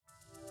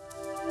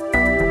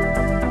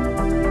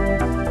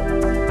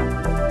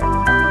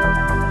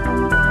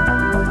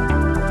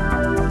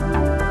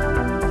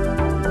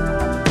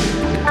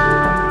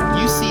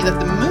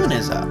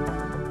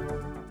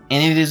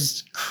and it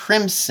is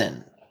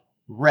crimson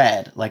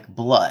red like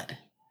blood.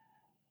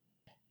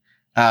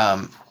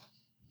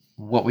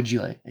 What would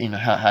you like?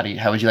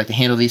 How would you like to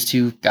handle these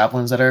two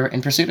goblins that are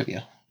in pursuit of you?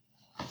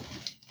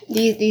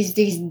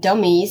 These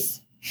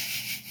dummies.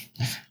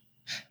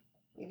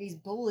 These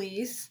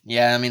bullies.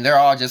 Yeah, I mean they're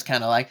all just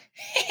kind of like,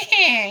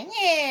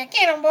 yeah,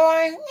 get them,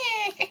 boys.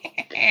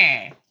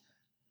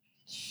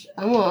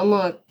 I'm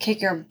gonna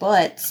kick your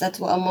butts. That's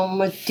what I'm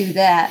gonna do.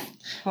 That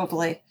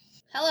hopefully.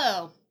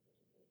 Hello.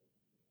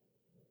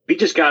 We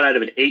just got out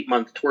of an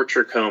 8-month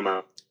torture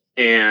coma,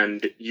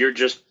 and you're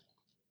just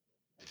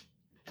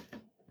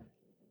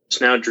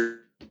now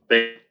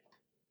dripping.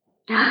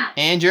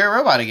 And you're a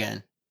robot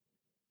again.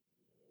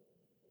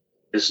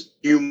 This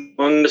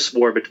humongous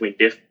war between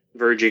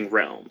diverging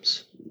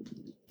realms.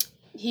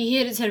 He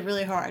hit his head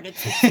really hard.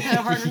 It's kind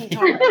of hard to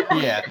talk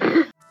about. Yeah.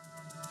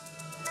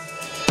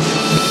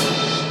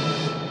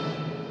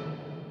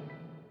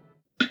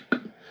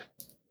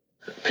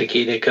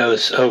 Pegida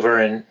goes over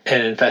and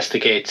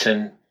investigates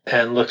and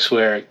looks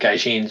where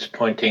Gaijin's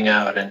pointing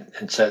out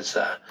and says,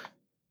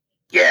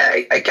 yeah,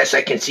 I guess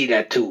I can see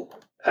that too.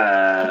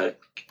 Can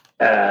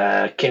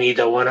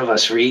either one of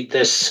us read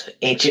this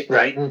ancient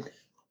writing?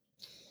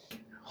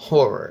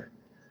 Horror,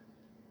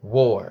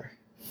 war,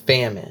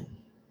 famine,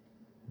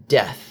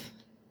 death,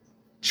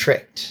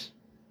 tricked.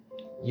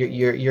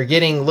 You're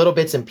getting little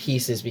bits and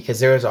pieces because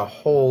there's a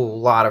whole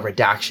lot of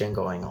redaction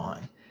going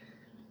on.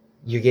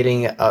 You're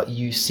getting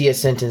you see a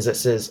sentence that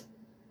says,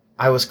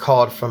 I was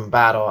called from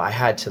battle, I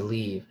had to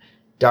leave.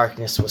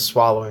 Darkness was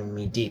swallowing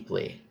me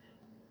deeply.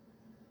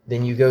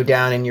 Then you go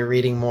down and you're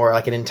reading more,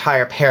 like an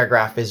entire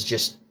paragraph is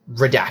just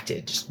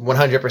redacted, just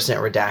 100%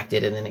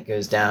 redacted, and then it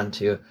goes down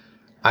to,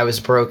 I was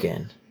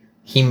broken.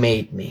 He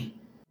made me.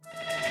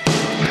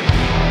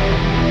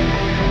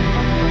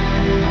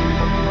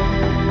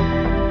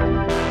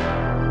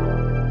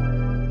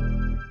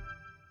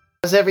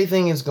 As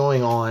everything is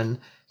going on,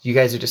 you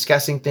guys are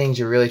discussing things,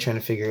 you're really trying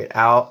to figure it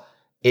out.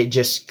 It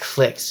just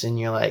clicks and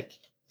you're like,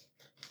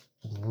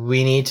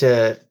 we need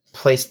to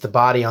place the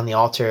body on the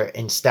altar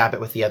and stab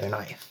it with the other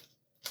knife.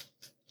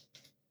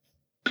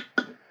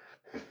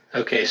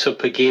 Okay, so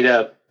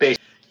Pegida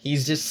basically...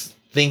 He's just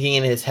thinking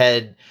in his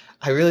head,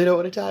 I really don't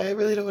want to die. I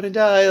really don't want to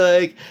die.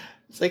 Like,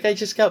 it's like, I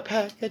just got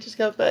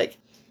back.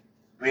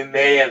 We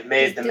may have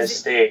made the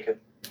mistake of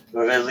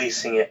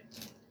releasing it.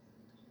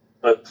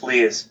 But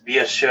please, be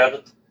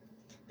assured,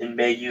 and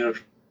may you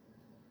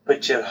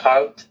put your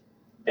heart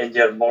and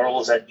your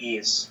morals at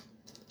ease.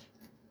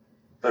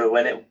 For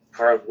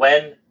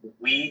when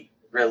we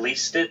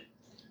released it,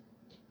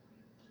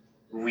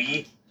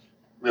 we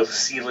will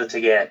seal it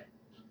again.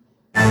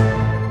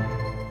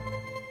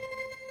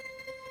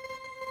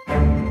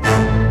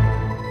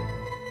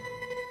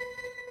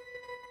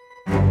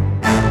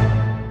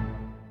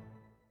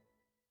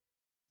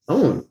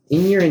 Oh,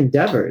 in your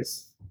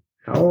endeavors,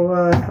 how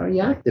are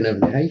you acting over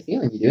there? How you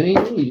feeling? You doing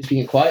anything? You just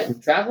being quiet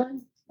and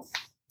traveling?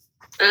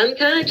 I'm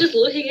kind of just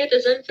looking at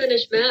this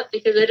unfinished map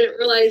because I didn't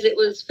realize it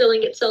was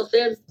filling itself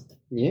in.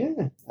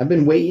 Yeah, I've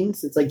been waiting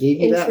since I gave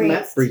you that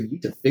map for you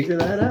to figure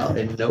that out,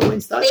 and no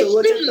one's thought to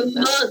look at the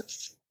map.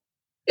 Months.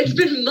 It's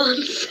been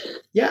months.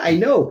 Yeah, I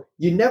know.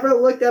 You never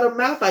looked at a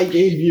map I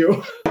gave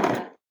you.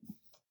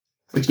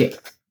 Which game?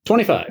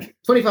 25.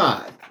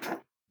 25.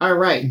 All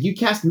right, you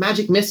cast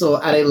Magic Missile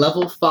at a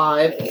level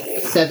 5,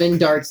 7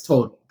 darts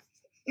total.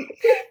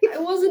 I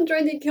wasn't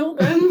trying to kill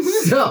them.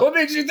 So, What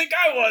makes you think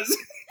I was?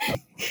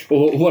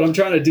 Well, what I'm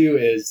trying to do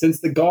is, since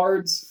the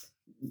guards,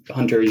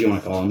 hunters, you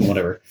want to call them,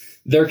 whatever,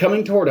 they're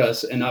coming toward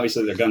us, and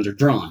obviously their guns are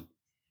drawn.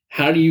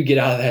 How do you get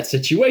out of that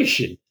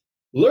situation?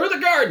 Lure the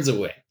guards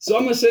away. So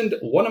I'm going to send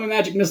one of my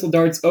magic missile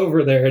darts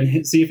over there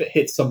and see if it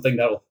hits something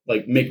that'll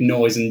like make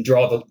noise and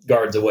draw the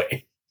guards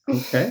away.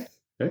 Okay.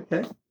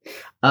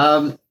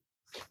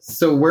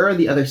 So where are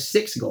the other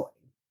 6 going?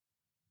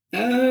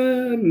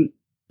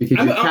 Because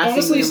I'm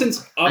honestly,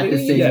 since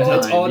obviously,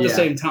 it's all at the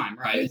same time,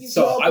 right?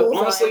 So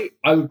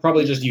I would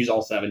probably just use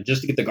all 7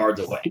 just to get the guards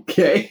away.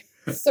 Okay.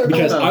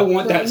 Because I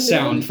want that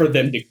sound for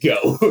them to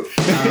go.